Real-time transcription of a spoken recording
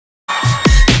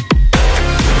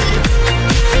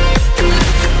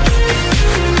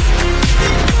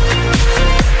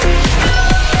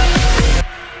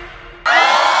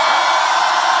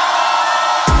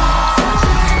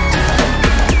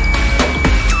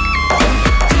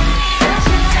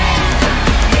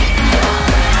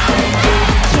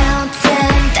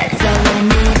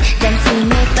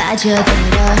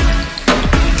빠져들어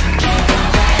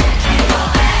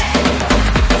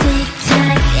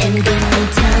Tick-tock and give me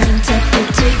time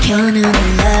햇빛을 켜는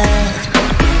love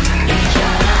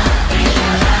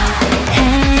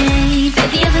Hey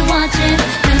baby I've been watching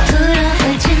날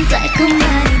풀어헤친 달콤한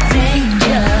이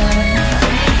danger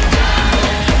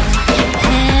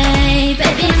Hey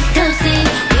baby I'm still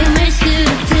위험할수록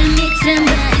들미잖아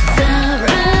It's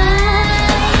alright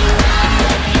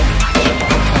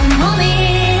온몸이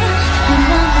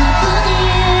원한 너뿐인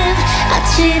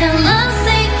아찔한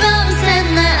lovesick 밤새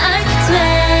날 알게 돼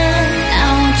I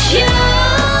want you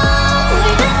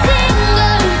with a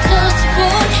single touch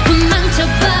boy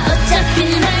도망쳐봐 어차피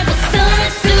날 벗어날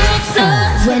수 없어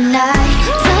When I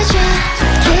touch you,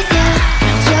 kiss you,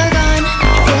 you're gone,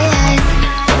 say eyes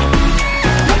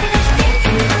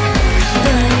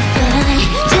But if I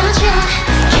touch you,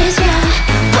 kiss you,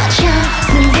 watch you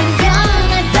순간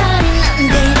변해버린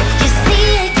넌데 You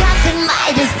see it 같은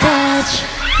Midas touch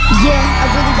Yeah, I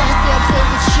really wanna stay up there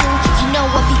with you You know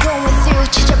what we going through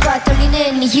찾아봐 떨리는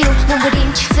이유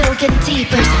몸부림칠수록 getting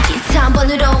deeper 기타 한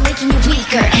번으로 making you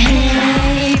weaker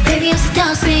Hey, baby I'm so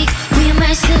toxic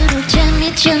위험할수록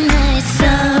재밌잖아 It's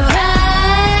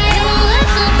alright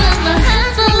Let's open my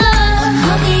hands for love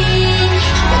온몸이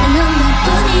원하는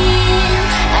너뿐인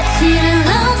아찔한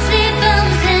lovesick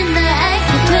밤새 날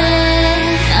알게 돼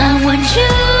I want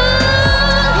you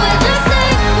with a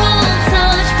single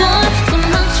touch boy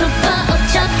도망쳐봐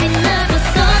어차피 날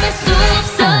벗어날 수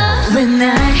없어 When I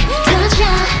touch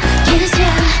you, kiss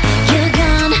you, you're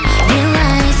gonna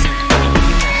realize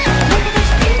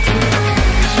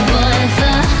But if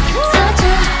I touch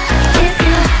you, kiss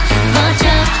you, watch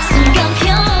you 순간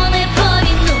변해버린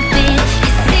눈빛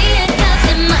You see it 같은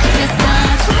Midas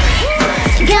touch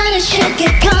시간을 쉽게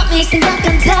caught me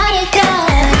생각한 다를까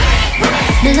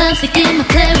내 lovesick in my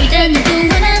play with 날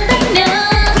구원한다면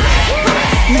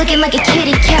Looking like a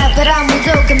kitty cat but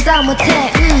아무도 감당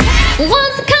못해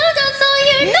Once